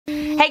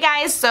Hey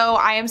guys, so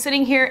I am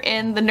sitting here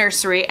in the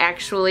nursery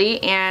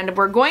actually, and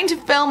we're going to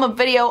film a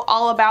video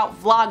all about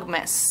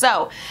Vlogmas.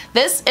 So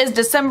this is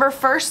December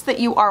 1st that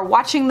you are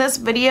watching this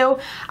video.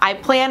 I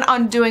plan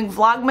on doing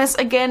Vlogmas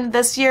again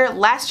this year.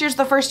 Last year's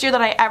the first year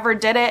that I ever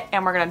did it,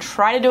 and we're gonna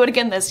try to do it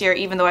again this year,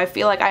 even though I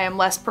feel like I am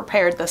less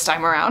prepared this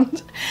time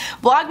around.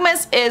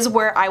 Vlogmas is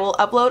where I will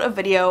upload a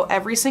video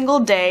every single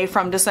day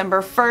from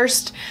December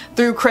 1st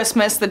through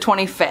Christmas the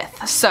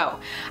 25th. So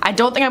I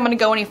don't think I'm gonna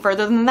go any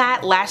further than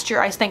that. Last year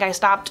I think I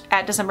stopped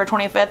at December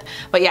 25th,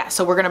 but yeah,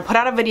 so we're gonna put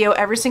out a video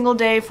every single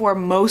day for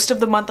most of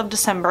the month of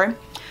December.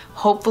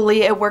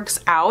 Hopefully it works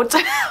out.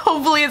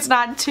 Hopefully it's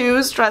not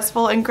too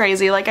stressful and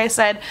crazy. Like I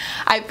said,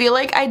 I feel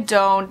like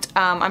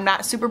I'm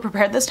not super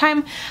prepared this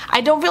time.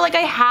 I don't feel like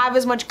I have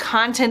as much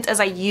content as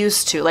I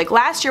used to. Like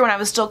last year when I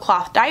was still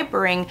cloth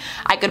diapering,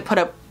 I could put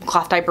up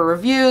cloth diaper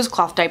reviews,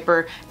 cloth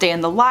diaper day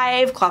in the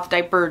life, cloth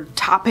diaper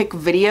topic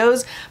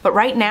videos, but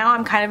right now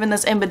I'm kind of in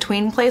this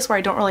in-between place where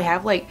I don't really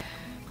have like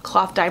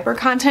cloth diaper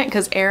content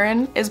because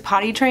Eren is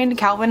potty trained,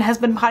 Calvin has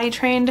been potty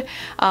trained,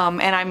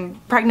 and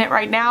I'm pregnant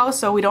right now,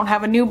 so we don't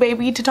have a new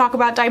baby to talk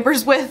about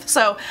diapers with,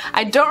 so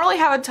I don't really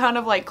have a ton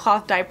of like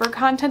cloth diaper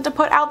content to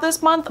put out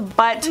this month,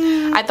 but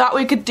I thought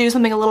we could do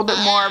something a little bit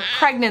more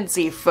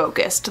pregnancy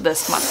focused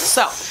this month.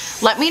 So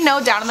let me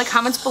know down in the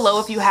comments below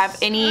if you have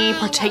any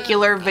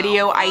particular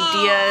video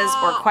ideas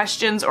or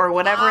questions or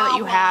whatever that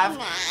you have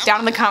down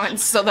in the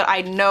comments so that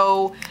I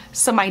know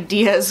some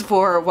ideas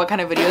for what kind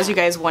of videos you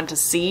guys want to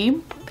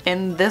see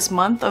in this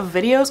month of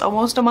videos,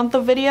 almost a month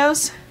of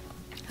videos.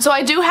 So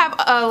I do have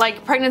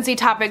like pregnancy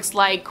topics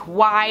like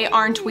why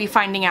aren't we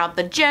finding out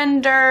the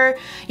gender?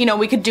 You know,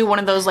 we could do one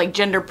of those like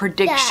gender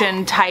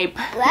prediction type,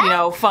 you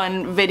know,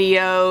 fun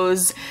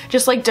videos,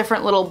 just like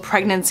different little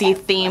pregnancy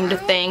themed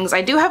things.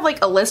 I do have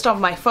like a list on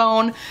my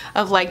phone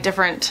of like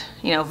different,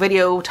 you know,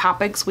 video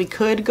topics we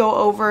could go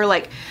over,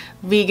 like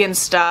vegan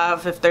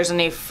stuff, if there's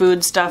any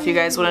food stuff you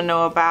guys want to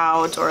know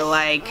about, or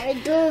like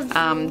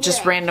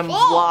just random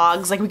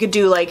vlogs. Like we could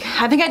do like,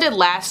 I think I did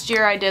last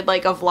year, I did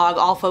like a vlog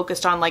all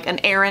focused on like an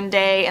Eren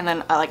day and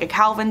then like a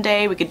Calvin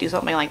day. We could do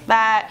something like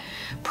that.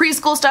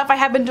 Preschool stuff, I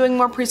have been doing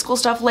more preschool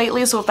stuff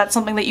lately, so if that's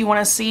something that you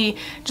want to see,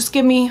 just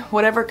give me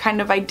whatever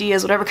kind of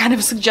ideas, whatever kind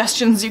of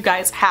suggestions you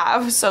guys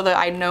have so that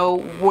I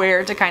know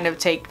where to kind of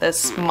take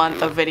this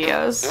month of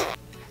videos.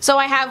 So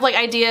I have like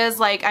ideas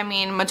like, I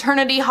mean,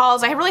 maternity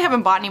hauls. I really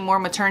haven't bought any more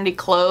maternity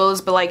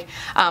clothes, but like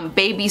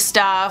baby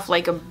stuff,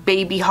 like a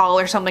baby haul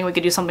or something. We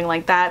could do something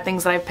like that.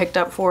 Things that I've picked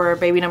up for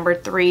baby number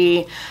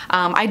 3.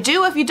 I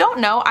do, if you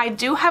don't know, I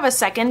do have a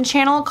second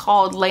channel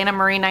called Lena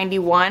Marie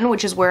 91,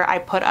 which is where I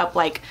put up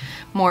like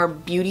more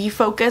beauty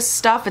focused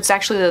stuff. It's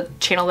actually the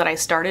channel that I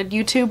started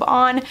YouTube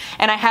on,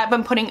 and I have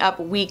been putting up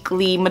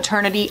weekly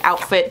maternity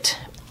outfit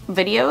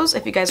videos.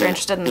 If you guys are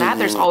interested in that,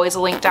 there's always a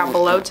link down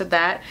below to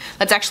that.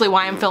 That's actually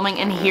why I'm filming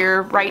in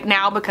here right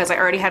now, because I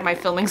already had my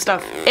filming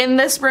stuff in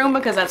this room,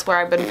 because that's where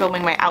I've been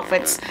filming my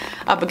outfits,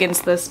 up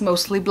against this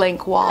mostly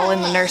blank wall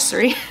in the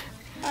nursery.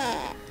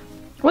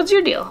 What's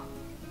your deal?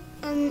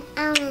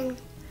 Eren.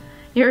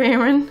 You're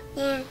Eren?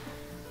 Yeah.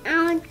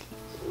 Eren,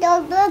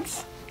 no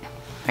books.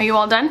 Are you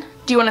all done?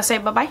 Do you want to say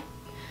bye-bye?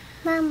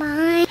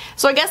 Bye-bye.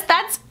 So I guess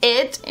that's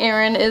it.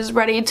 Eren is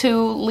ready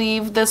to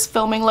leave this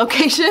filming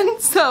location.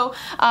 So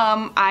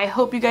I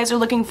hope you guys are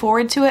looking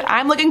forward to it.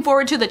 I'm looking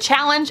forward to the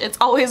challenge. It's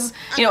always,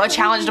 you know, a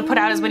challenge to put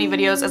out as many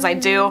videos as I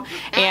do.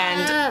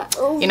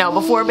 And, you know,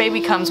 before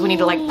baby comes, we need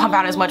to like pump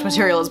out as much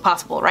material as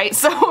possible, right?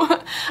 So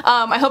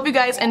I hope you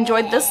guys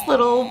enjoyed this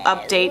little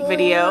update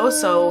video,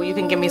 so you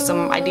can give me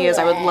some ideas.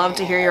 I would love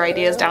to hear your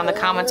ideas down in the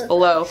comments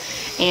below.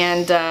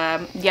 And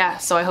yeah,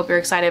 so I hope you're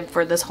excited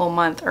for this whole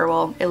month, or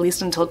well, at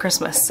least until Christmas.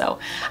 So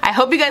I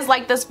hope you guys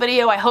like this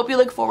video. I hope you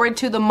look forward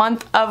to the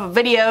month of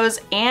videos,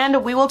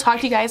 and we will talk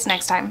to you guys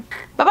next time.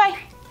 Bye-bye.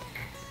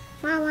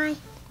 Bye-bye.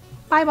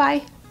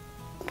 Bye-bye.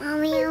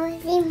 Mommy, I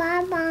want to say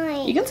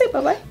bye-bye. You can say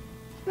bye-bye.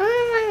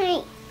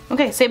 Bye-bye.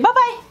 Okay, say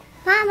bye-bye.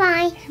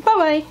 Bye-bye.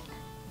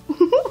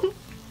 Bye-bye.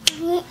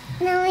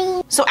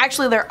 No. So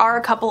actually there are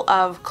a couple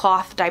of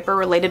cloth diaper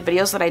related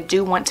videos that I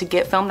do want to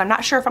get filmed. I'm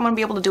not sure if I'm going to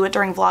be able to do it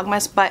during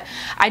Vlogmas, but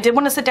I did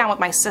want to sit down with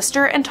my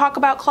sister and talk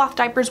about cloth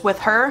diapers with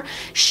her.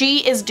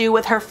 She is due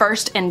with her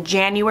first in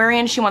January,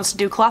 and she wants to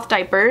do cloth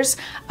diapers,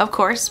 of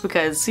course,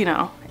 because, you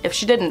know, if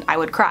she didn't, I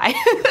would cry.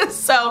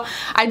 So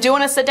I do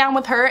want to sit down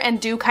with her and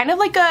do kind of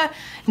like a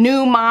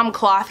new mom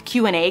cloth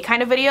Q&A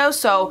kind of video.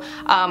 So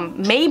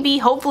maybe,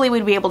 hopefully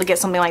we'd be able to get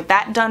something like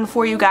that done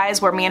for you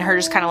guys, where me and her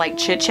just kind of like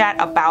chit chat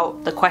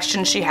about the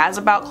questions she has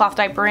about cloth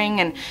diapering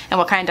and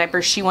what kind of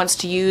diapers she wants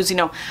to use. You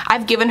know,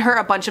 I've given her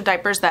a bunch of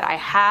diapers that I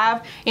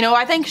have. You know,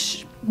 I think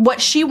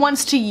what she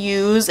wants to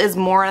use is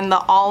more in the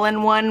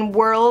all-in-one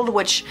world,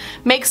 which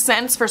makes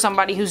sense for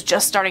somebody who's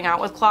just starting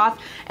out with cloth,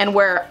 and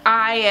where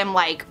I am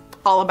like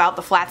all about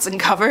the flats and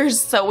covers,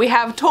 so we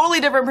have totally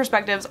different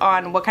perspectives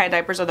on what kind of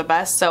diapers are the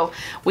best. So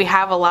we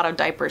have a lot of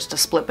diapers to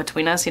split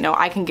between us. You know,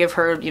 I can give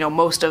her, you know,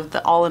 most of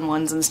the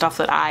all-in-ones and stuff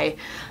that I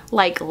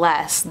like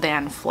less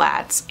than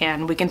flats,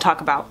 and we can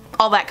talk about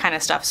all that kind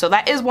of stuff. So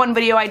that is one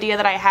video idea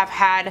that I have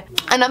had.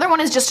 Another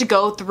one is just to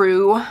go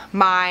through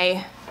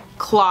my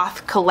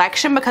cloth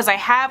collection, because I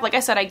have, like I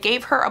said, I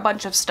gave her a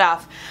bunch of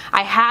stuff.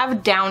 I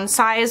have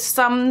downsized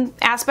some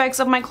aspects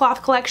of my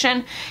cloth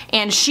collection,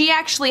 and she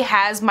actually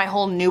has my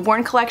whole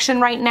newborn collection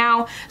right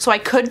now, so I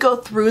could go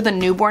through the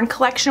newborn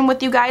collection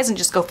with you guys and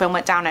just go film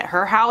it down at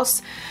her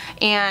house.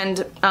 And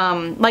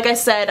like I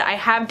said, I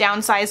have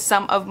downsized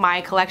some of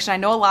my collection. I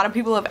know a lot of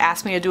people have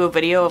asked me to do a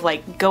video of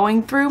like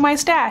going through my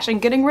stash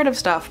and getting rid of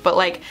stuff, but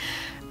like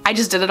I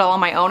just did it all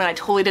on my own, and I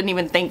totally didn't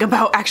even think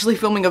about actually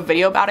filming a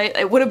video about it.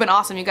 It would have been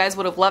awesome. You guys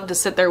would have loved to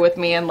sit there with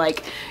me and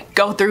like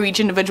go through each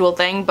individual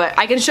thing, but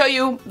I can show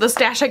you the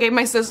stash I gave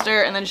my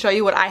sister and then show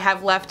you what I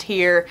have left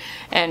here,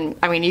 and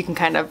I mean, you can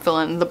kind of fill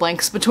in the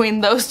blanks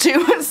between those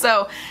two.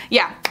 So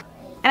yeah.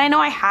 And I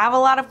know I have a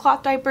lot of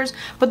cloth diapers,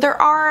 but there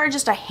are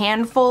just a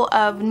handful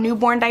of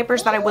newborn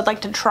diapers that I would like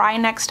to try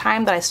next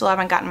time that I still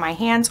haven't gotten my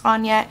hands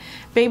on yet.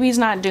 Baby's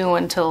not due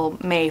until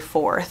May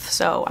 4th,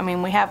 so I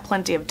mean, we have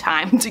plenty of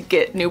time to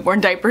get newborn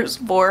diapers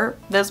for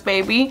this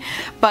baby.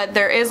 But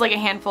there is like a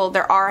handful,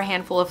 there are a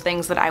handful of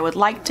things that I would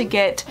like to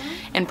get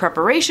in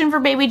preparation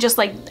for baby, just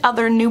like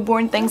other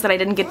newborn things that I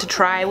didn't get to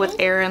try with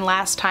Eren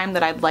last time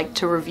that I'd like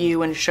to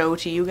review and show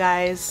to you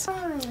guys.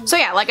 So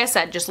yeah, like I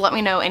said, just let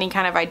me know any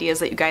kind of ideas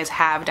that you guys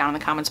have down in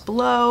the comments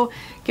below.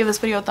 Give this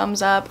video a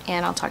thumbs up,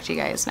 and I'll talk to you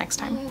guys next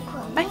time.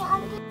 Bye.